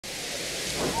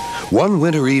One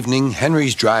winter evening,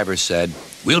 Henry's driver said,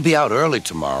 "We'll be out early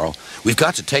tomorrow. We've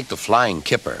got to take the flying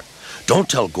Kipper. Don't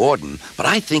tell Gordon, but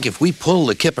I think if we pull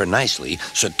the Kipper nicely,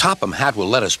 Sir Topham Hatt will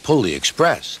let us pull the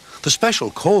express. The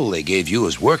special coal they gave you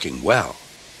is working well."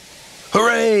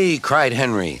 "Hooray!" cried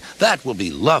Henry. "That will be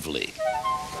lovely."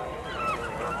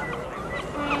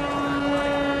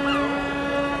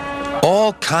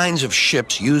 All kinds of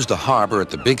ships use the harbor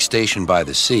at the big station by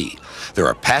the sea. There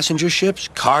are passenger ships,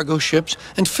 cargo ships,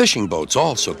 and fishing boats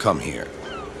also come here.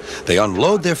 They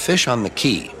unload their fish on the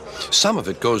quay. Some of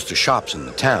it goes to shops in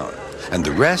the town, and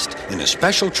the rest in a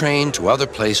special train to other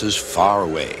places far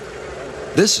away.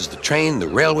 This is the train the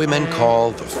railwaymen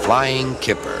call the Flying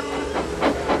Kipper.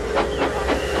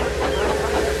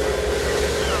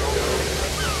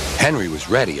 Henry was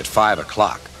ready at 5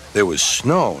 o'clock. There was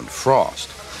snow and frost.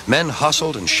 Men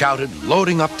hustled and shouted,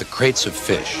 loading up the crates of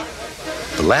fish.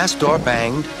 The last door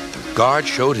banged, the guard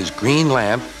showed his green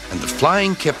lamp, and the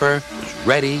Flying Kipper was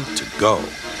ready to go.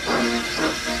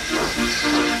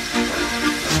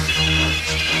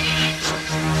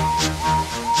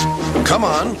 Come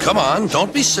on,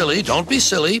 don't be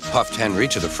silly, puffed Henry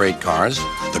to the freight cars.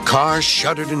 The cars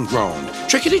shuddered and groaned.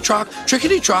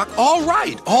 Trickety-trock, all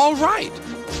right.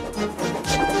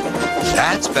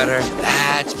 That's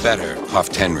better,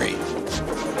 puffed Henry.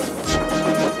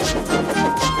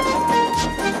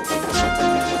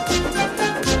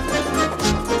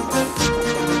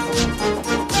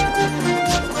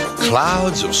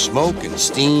 Clouds of smoke and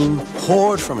steam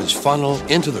poured from his funnel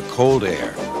into the cold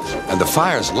air, and the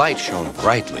fire's light shone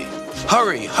brightly.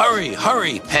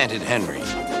 Hurry, panted Henry.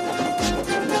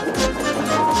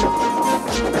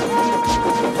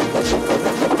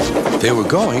 They were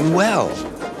going well.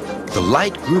 The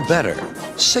light grew better.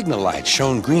 Signal lights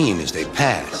shone green as they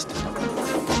passed.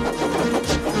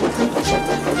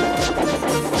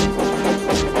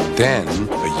 Then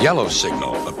a yellow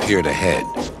signal appeared ahead.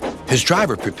 His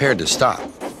driver prepared to stop,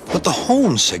 but the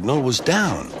home signal was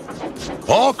down.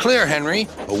 "All clear, Henry.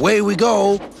 Away we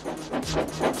go."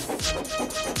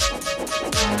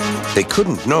 They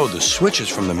couldn't know the switches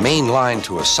from the main line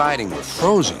to a siding were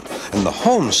frozen, and the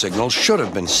home signal should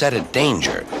have been set at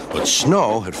danger, but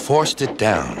snow had forced it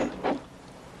down.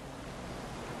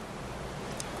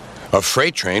 A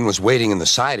freight train was waiting in the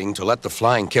siding to let the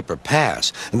Flying Kipper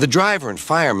pass, and the driver and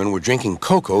fireman were drinking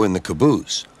cocoa in the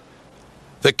caboose.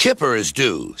 "The Kipper is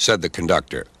due," said the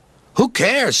conductor. "Who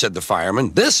cares?" said the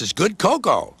fireman. "This is good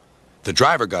cocoa." The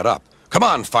driver got up. "Come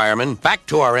on, fireman, back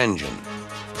to our engine."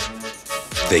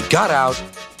 They got out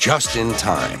just in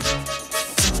time.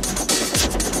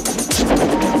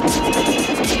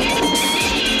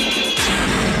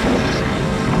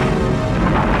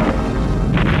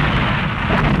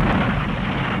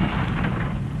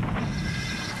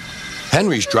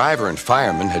 Henry's driver and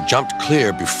fireman had jumped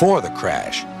clear before the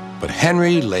crash, but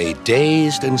Henry lay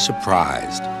dazed and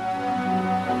surprised.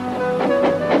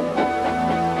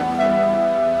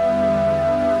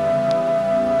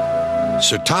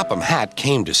 Sir Topham Hatt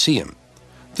came to see him.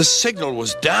 "The signal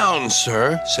was down,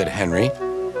 sir," said Henry.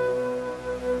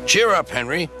 "Cheer up,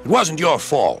 Henry. It wasn't your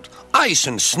fault. Ice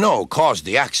and snow caused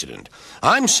the accident.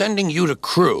 I'm sending you to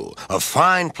Crewe, a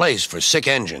fine place for sick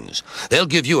engines. They'll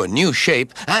give you a new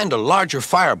shape and a larger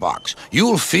firebox.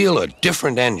 You'll feel a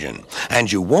different engine,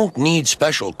 and you won't need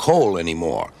special coal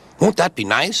anymore. Won't that be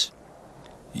nice?"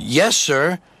 "Yes,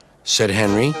 sir," said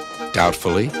Henry,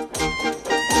 doubtfully.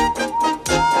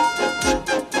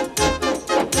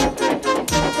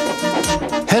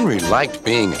 Henry liked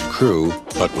being at Crewe,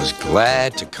 but was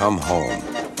glad to come home.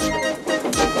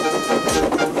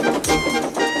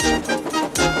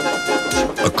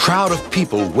 A crowd of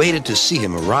people waited to see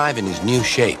him arrive in his new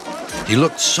shape. He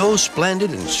looked so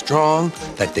splendid and strong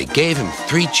that they gave him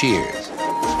 3 cheers.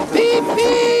 "Beep,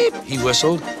 beep," he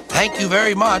whistled. "Thank you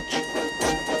very much."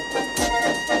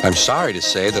 I'm sorry to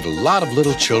say that a lot of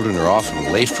little children are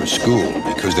often late for school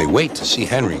because they wait to see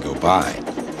Henry go by.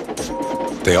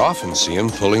 They often see him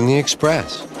pulling the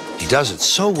express. He does it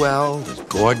so well that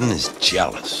Gordon is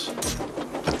jealous.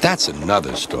 But that's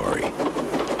another story.